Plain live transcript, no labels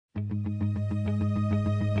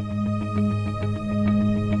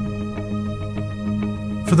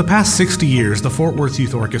For the past 60 years, the Fort Worth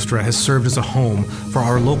Youth Orchestra has served as a home for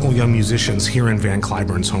our local young musicians here in Van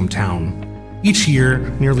Cliburn's hometown. Each year,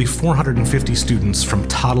 nearly 450 students from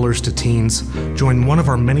toddlers to teens join one of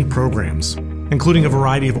our many programs, including a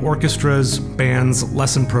variety of orchestras, bands,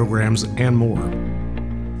 lesson programs, and more.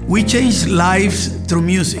 We change lives through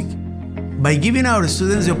music. By giving our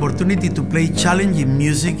students the opportunity to play challenging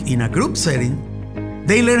music in a group setting,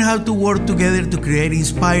 they learn how to work together to create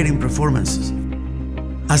inspiring performances.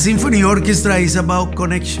 A symphony orchestra is about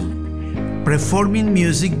connection. Performing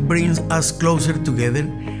music brings us closer together,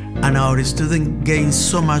 and our students gain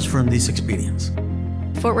so much from this experience.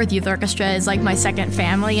 Fort Worth Youth Orchestra is like my second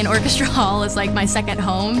family, and Orchestra Hall is like my second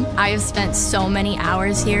home. I have spent so many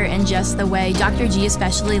hours here, and just the way Dr. G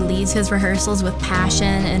especially leads his rehearsals with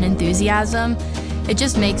passion and enthusiasm, it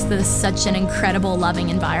just makes this such an incredible, loving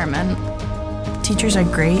environment. Teachers are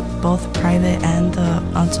great, both private and the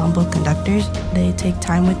ensemble conductors. They take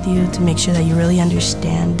time with you to make sure that you really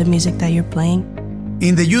understand the music that you're playing.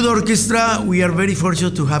 In the youth orchestra, we are very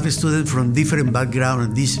fortunate to have students from different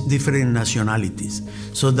backgrounds and different nationalities.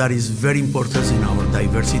 So that is very important in our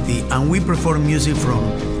diversity, and we perform music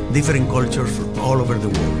from different cultures from all over the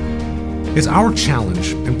world. It's our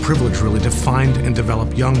challenge and privilege really to find and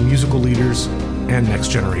develop young musical leaders and next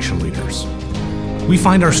generation leaders. We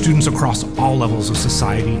find our students across all levels of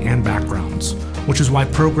society and backgrounds, which is why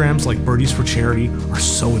programs like Birdies for Charity are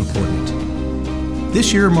so important.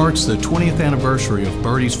 This year marks the 20th anniversary of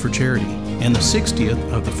Birdies for Charity and the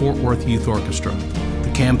 60th of the Fort Worth Youth Orchestra.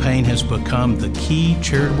 The campaign has become the key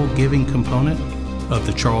charitable giving component of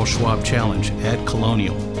the Charles Schwab Challenge at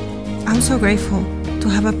Colonial. I'm so grateful to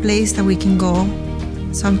have a place that we can go,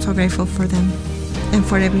 so I'm so grateful for them and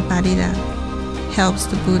for everybody that helps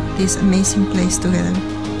to put this amazing place together.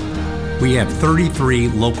 We have 33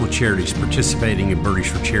 local charities participating in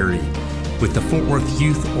Birdies for Charity, with the Fort Worth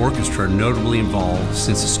Youth Orchestra notably involved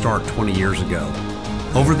since the start 20 years ago.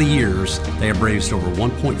 Over the years, they have raised over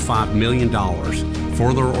 $1.5 million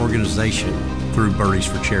for their organization through Birdies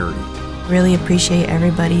for Charity. Really appreciate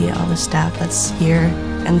everybody, all the staff that's here,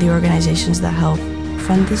 and the organizations that help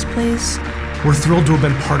fund this place. We're thrilled to have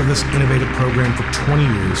been part of this innovative program for 20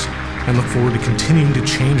 years and look forward to continuing to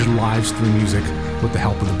change lives through music with the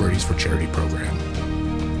help of the Birdies for Charity program.